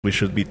We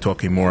should be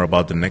talking more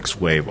about the next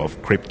wave of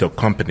crypto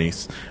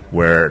companies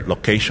where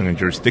location and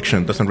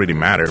jurisdiction doesn't really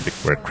matter,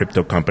 where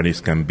crypto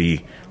companies can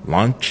be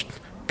launched,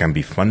 can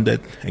be funded,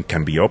 and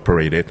can be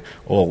operated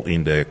all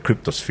in the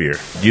crypto sphere.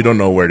 You don't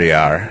know where they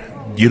are.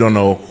 You don't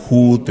know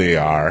who they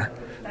are.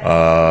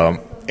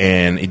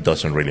 And it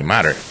doesn't really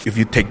matter. If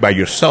you take by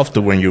yourself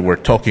to when you were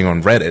talking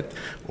on Reddit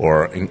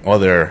or in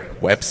other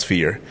web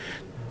sphere,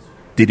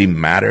 did it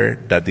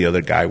matter that the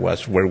other guy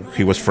was where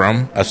he was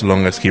from as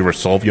long as he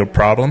resolved your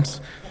problems?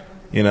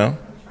 You know?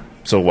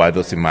 So why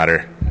does it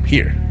matter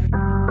here?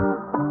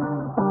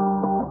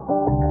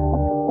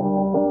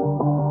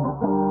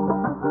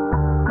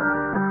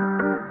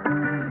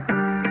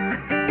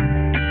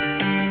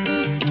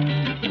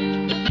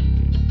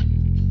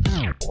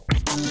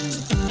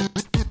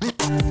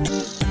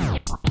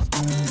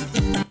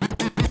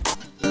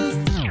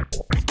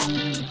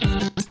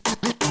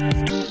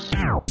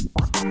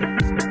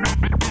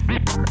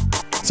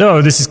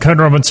 So, this is Code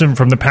Robinson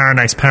from the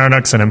Paradise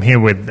Paradox, and I'm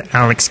here with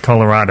Alex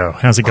Colorado.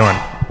 How's it going?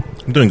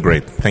 I'm doing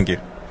great, thank you.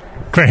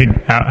 Great.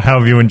 How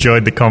have you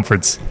enjoyed the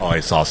conference? Oh,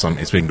 it's awesome.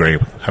 It's been great.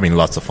 Having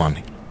lots of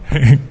fun.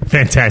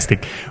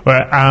 Fantastic.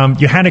 Well,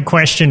 you had a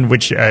question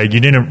which you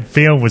didn't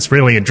feel was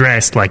really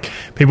addressed. Like,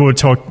 people were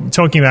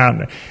talking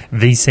about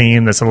VC,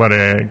 and there's a lot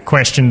of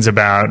questions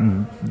about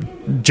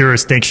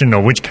jurisdiction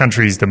or which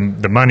countries the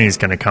money is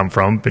going to come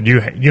from. But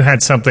you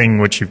had something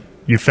which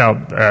you felt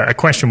a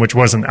question which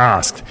wasn't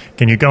asked.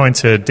 Can you go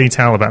into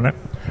detail about that?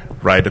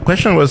 Right. The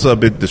question was a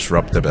bit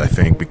disruptive, I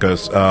think,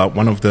 because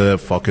one of the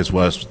focus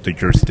was the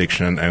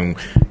jurisdiction and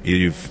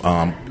if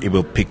it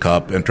will pick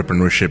up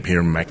entrepreneurship here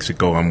in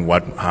Mexico and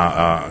what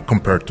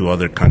compared to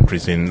other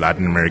countries in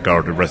Latin America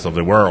or the rest of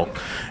the world.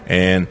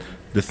 And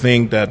the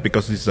thing that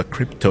because this is a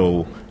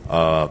crypto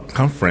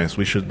conference,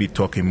 we should be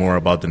talking more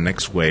about the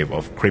next wave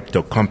of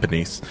crypto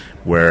companies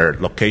where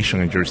location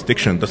and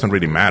jurisdiction doesn't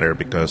really matter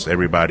because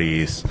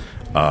everybody is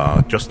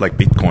just like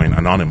Bitcoin,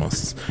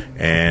 anonymous.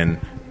 And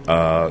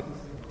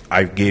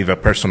I gave a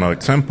personal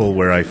example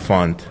where I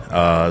fund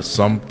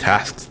some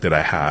tasks that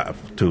I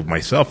have to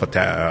myself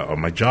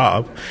on my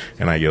job,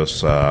 and I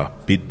just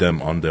bid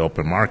them on the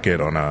open market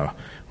on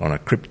a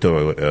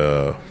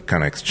crypto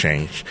kind of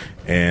exchange,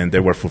 and they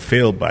were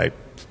fulfilled by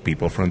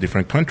people from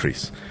different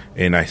countries.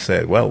 And I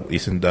said, well,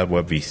 isn't that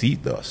what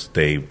VC does?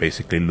 They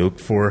basically look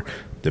for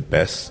the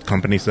best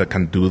companies that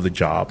can do the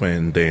job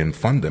and then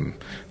fund them.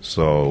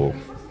 So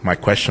my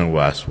question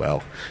was,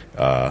 well,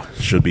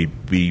 should we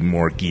be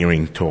more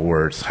gearing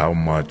towards how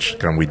much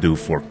can we do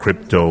for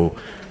crypto,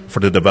 for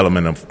the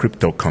development of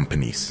crypto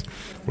companies,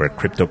 where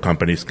crypto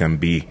companies can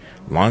be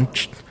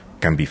launched,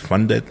 can be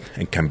funded,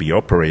 and can be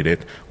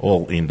operated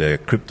all in the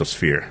crypto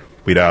sphere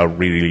without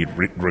really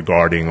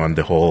regarding on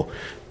the whole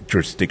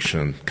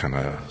jurisdiction kind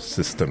of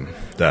system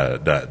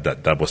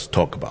that was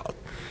talked about.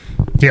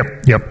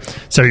 Yep.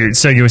 So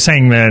you were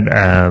saying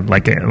that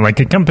like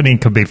a company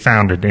could be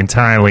founded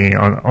entirely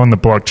on the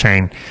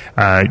blockchain,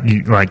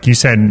 like you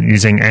said,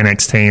 using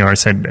NXT, or I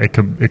said it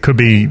could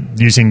be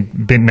using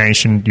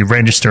BitNation. You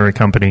register a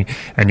company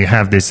and you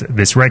have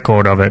this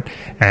record of it,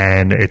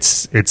 and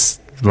it's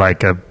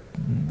like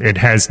it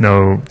has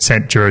no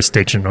set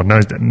jurisdiction or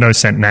no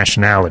set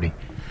nationality.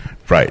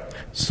 Right.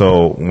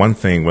 So one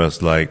thing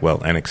was like, well,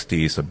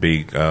 NXT is a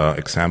big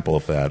example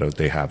of that.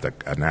 They have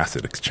an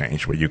asset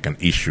exchange where you can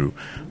issue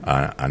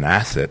an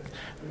asset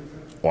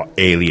or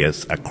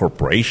alias a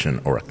corporation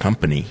or a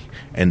company,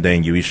 and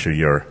then you issue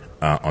your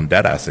on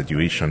that asset you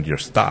issue your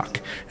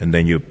stock, and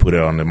then you put it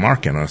on the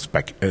market on a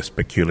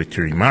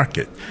speculatory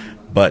market.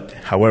 But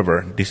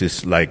however, this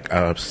is like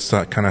a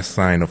kind of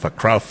sign of a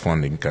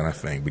crowdfunding kind of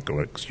thing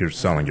because you're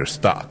selling your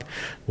stock.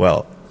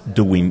 Well,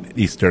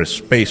 is there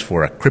space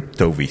for a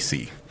crypto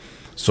VC?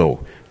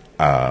 So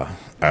a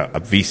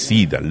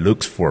VC that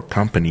looks for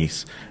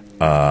companies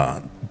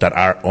that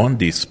are on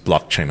this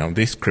blockchain, on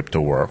this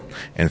crypto world,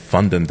 and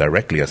fund them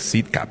directly as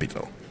seed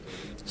capital.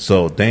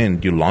 So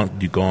then you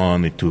go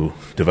on into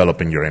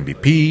developing your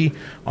MVP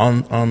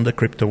on the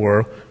crypto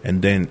world,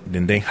 and then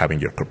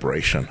having your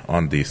corporation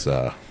on this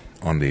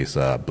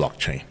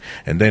blockchain,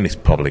 and then it's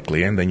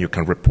publicly, and then you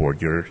can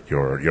report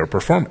your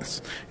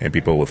performance, and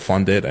people will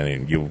fund it,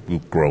 and you will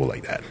grow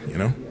like that, you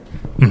know.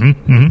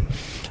 Mm-hmm, mm-hmm.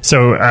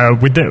 So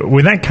with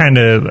that kind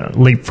of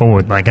leap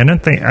forward, like I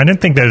don't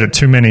think there are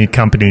too many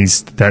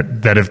companies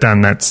that have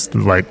done that's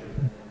like.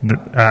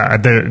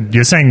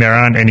 You're saying there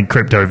aren't any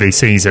crypto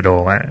VCs at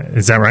all,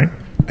 is that right?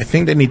 I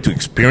think they need to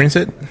experience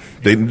it.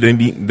 They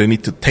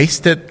need to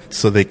taste it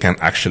so they can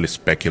actually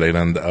speculate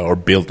on or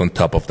build on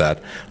top of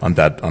that on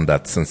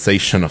that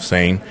sensation of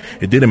saying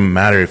it didn't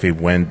matter if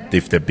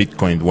the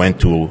Bitcoin went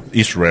to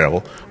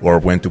Israel or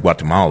went to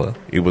Guatemala.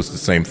 It was the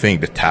same thing.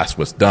 The task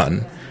was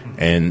done,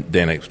 and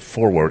then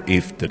forward,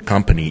 if the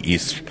company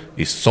is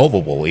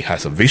solvable, it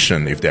has a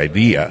vision. If the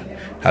idea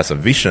has a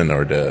vision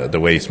or the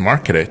way it's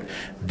marketed,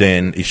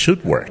 then it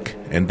should work.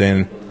 And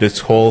then this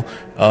whole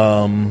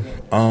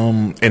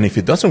and if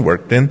it doesn't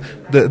work, then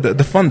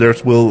the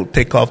funders will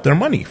take off their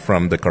money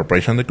from the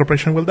corporation. The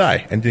corporation will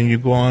die, and then you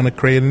go on and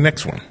create the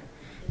next one.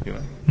 You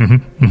know.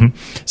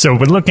 So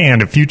we're looking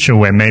at a future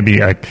where maybe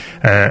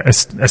a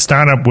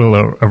startup will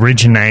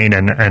originate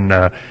and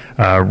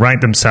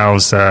write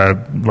themselves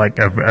like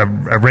a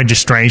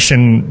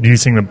registration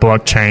using the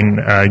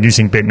blockchain,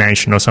 using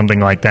BitNation or something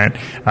like that.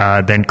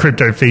 Then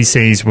crypto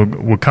VCs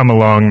will come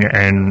along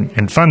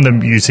and fund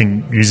them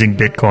using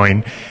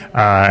Bitcoin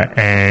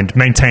and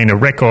maintain a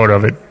record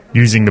of it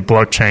using the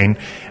blockchain,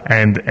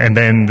 and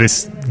then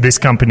this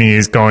company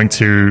is going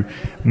to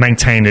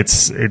maintain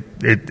its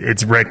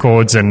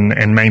records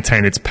and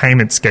maintain its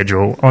payment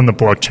schedule on the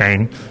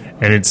blockchain,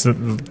 and it's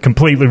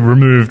completely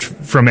removed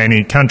from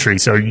any country.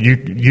 So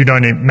you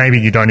don't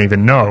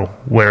even know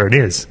where it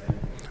is.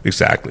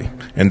 Exactly,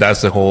 and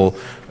that's the whole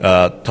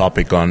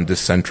topic on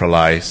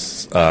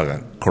decentralized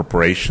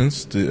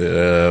corporations,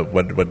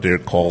 what they're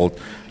called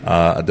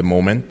at the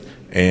moment,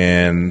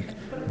 and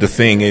the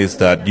thing is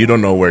that you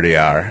don't know where they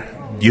are,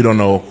 you don't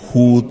know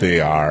who they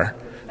are,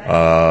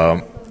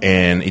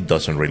 and it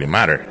doesn't really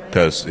matter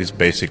because it's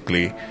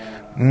basically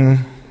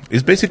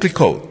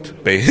code.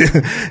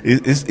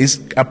 It's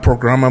a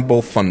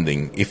programmable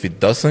funding. If it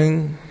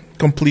doesn't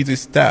complete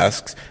its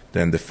tasks,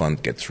 then the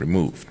fund gets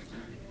removed.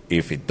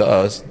 If it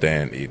does,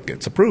 then it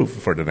gets approved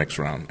for the next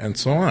round, and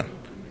so on.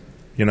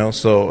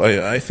 So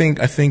I think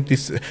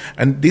this,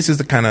 and this is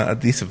the kind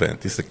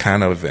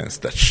of events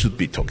that should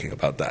be talking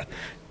about that.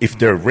 If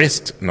there are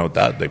risks, no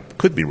doubt there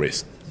could be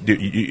risks.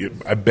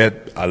 I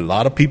bet a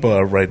lot of people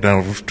are right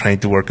now trying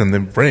to work on their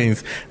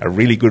brains a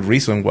really good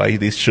reason why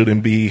this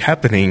shouldn't be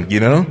happening,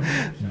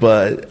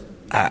 But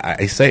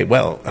I say,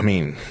 well, I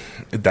mean,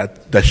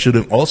 that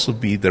shouldn't also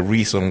be the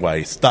reason why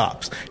it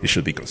stops. It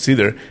should be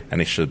considered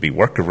and it should be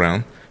worked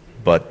around.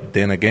 But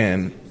then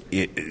again,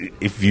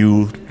 if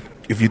you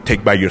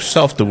take by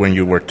yourself to when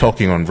you were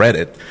talking on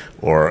Reddit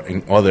or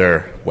in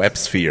other web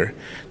sphere,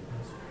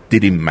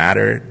 did it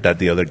matter that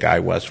the other guy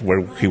was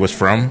where he was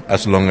from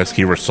as long as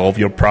he resolved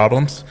your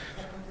problems?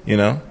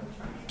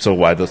 So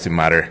why does it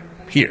matter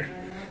here?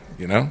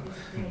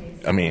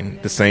 I mean,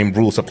 the same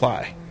rules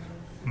apply.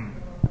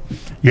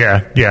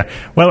 Yeah.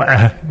 Well,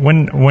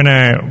 when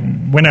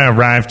I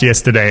arrived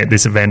yesterday at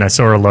this event, I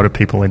saw a lot of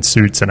people in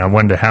suits, and I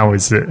wonder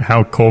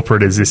how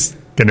corporate is this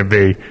going to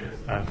be?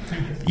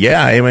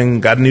 Yeah, I even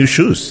got new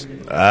shoes.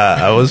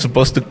 I was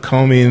supposed to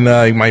come in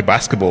my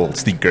basketball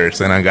sneakers,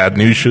 and I got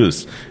new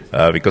shoes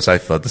because I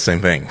thought the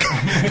same thing.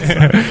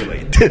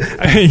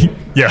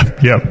 Yeah.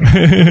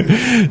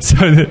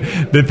 So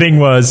the thing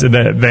was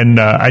that then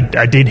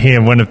I did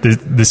hear one of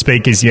the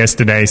speakers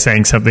yesterday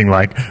saying something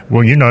like,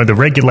 well, the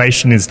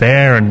regulation is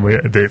there and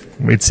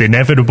it's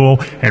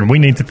inevitable, and we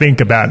need to think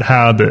about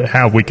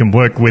how we can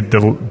work with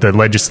the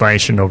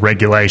legislation or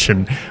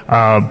regulation.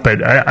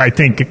 But I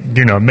think,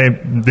 maybe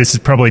this is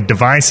probably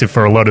divisive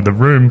for a lot of the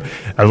room.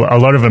 A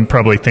lot of them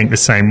probably think the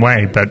same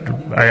way, but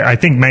I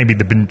think maybe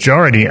the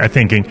majority are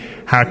thinking,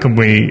 how can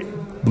we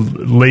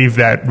leave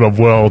that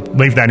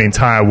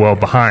entire world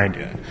behind?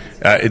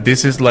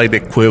 This is like the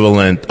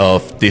equivalent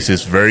of this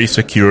is very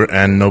secure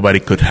and nobody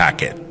could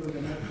hack it.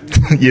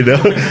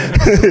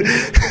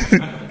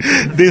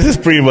 This is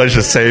pretty much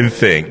the same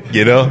thing,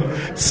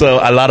 So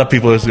a lot of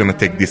people are going to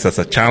take this as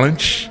a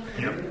challenge,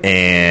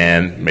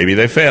 and maybe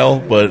they fail,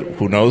 but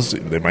who knows?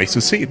 They might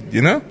succeed,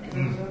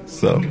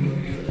 So.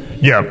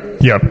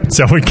 Yeah.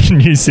 So we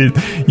can use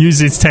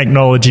its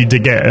technology to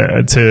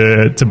get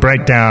to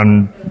break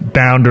down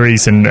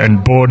boundaries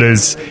and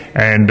borders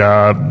and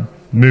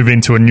move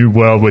into a new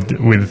world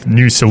with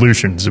new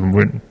solutions.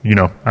 And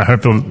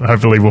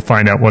hopefully we'll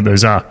find out what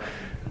those are.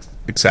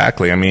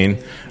 Exactly. I mean,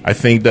 I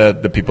think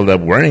that the people that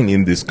weren't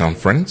in this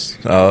conference,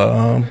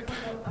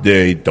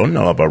 they don't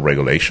know about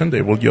regulation.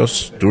 They will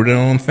just do their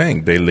own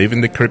thing. They live in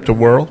the crypto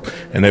world,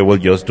 and they will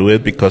just do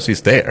it because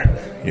it's there.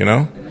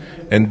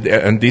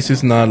 And this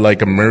is not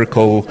like a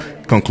miracle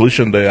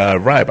conclusion that I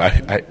arrive.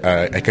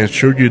 I can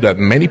assure you that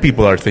many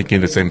people are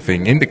thinking the same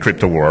thing in the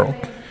crypto world,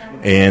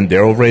 and they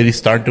already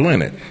start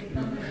doing it.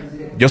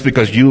 Just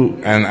because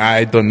you and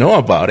I don't know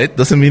about it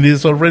doesn't mean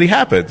it's already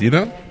happened,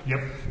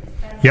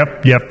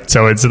 Yep.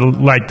 So it's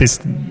like this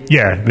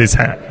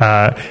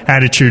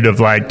attitude of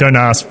like, don't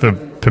ask for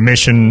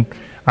permission,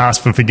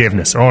 ask for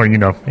forgiveness, or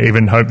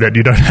even hope that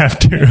you don't have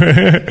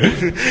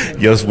to.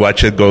 Just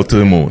watch it go to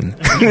the moon.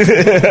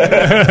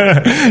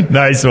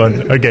 Nice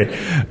one. Okay.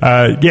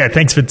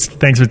 Thanks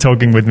for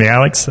talking with me,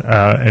 Alex,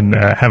 and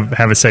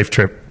have a safe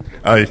trip.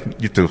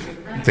 You too.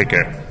 Take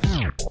care.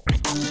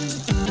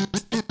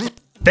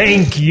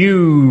 Thank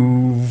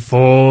you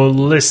for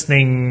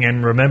listening,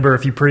 and remember,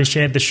 if you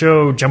appreciate the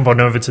show, jump on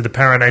over to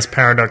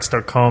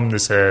theparadiseparadox.com.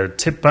 There's a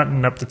tip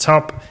button up the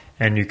top,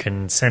 and you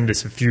can send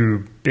us a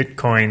few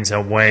Bitcoins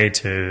our way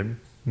to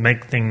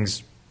make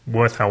things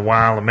worth our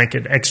while and make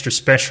it extra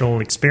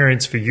special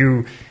experience for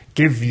you.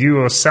 Give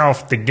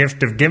yourself the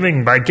gift of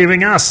giving by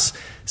giving us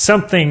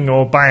something,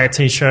 or buy a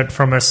t-shirt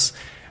from us.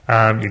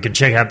 You can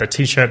check out the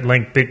t-shirt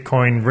link,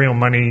 Bitcoin, real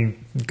money,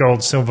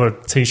 gold, silver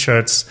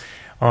t-shirts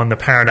on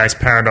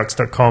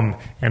theparadiseparadox.com.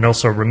 And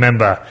also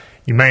remember,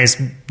 you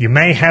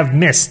may have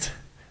missed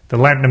the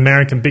Latin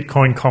American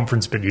Bitcoin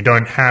conference, but you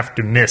don't have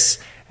to miss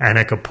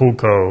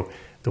Anacapulco,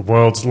 the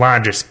world's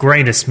largest,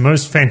 greatest,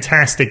 most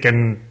fantastic,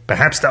 and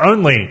perhaps the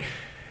only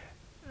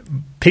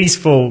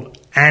peaceful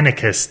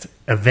anarchist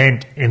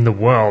event in the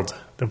world,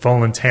 the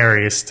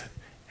voluntarist,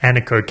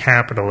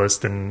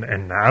 anarcho-capitalist,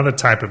 and other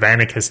type of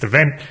anarchist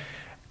event,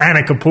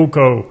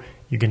 Anacapulco.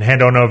 You can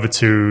head on over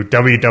to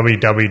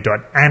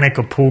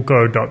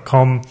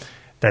www.anacapulco.com.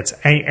 That's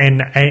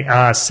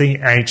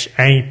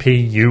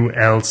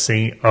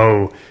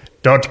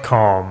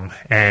ANARCHAPULCO.com,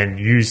 and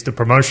use the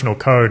promotional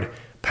code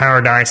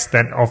Paradise.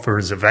 That offer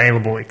is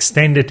available,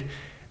 extended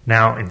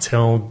now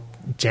until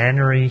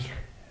January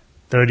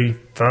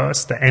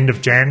 31st, the end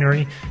of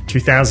January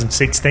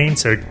 2016.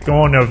 So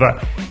go on over,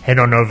 head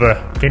on over,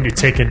 get your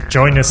ticket,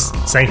 join us,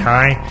 say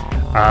hi.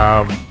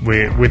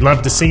 We'd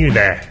love to see you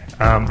there.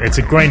 It's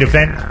a great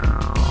event.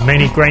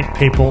 Many great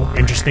people,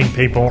 interesting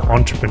people,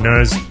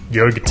 entrepreneurs,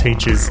 yoga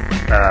teachers,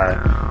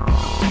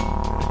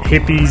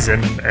 hippies,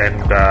 and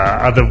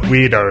other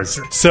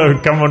weirdos. So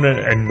come on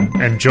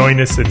and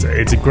join us.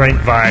 It's a great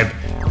vibe.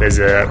 There's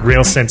a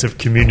real sense of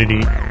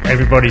community.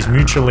 Everybody's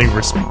mutually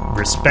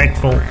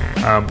respectful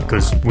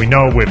because we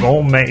know we've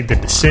all made the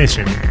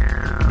decision,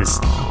 this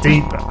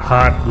deep,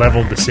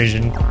 heart-level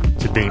decision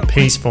to be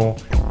peaceful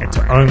and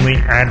to only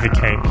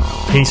advocate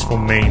peaceful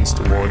means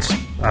towards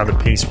other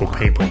peaceful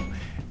people.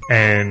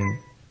 And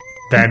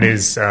that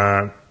is,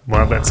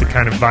 that's a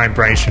kind of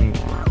vibration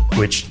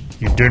which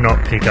you do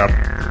not pick up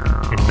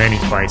in many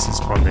places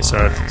on this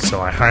earth.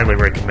 So I highly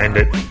recommend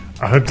it.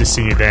 I hope to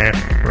see you there.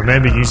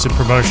 Remember, use the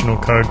promotional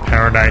code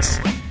Paradise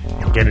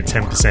and get a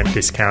 10%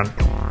 discount.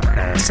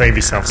 Save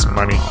yourself some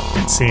money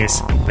and see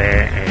us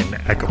there in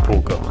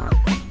Acapulco.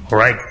 All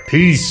right,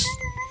 peace.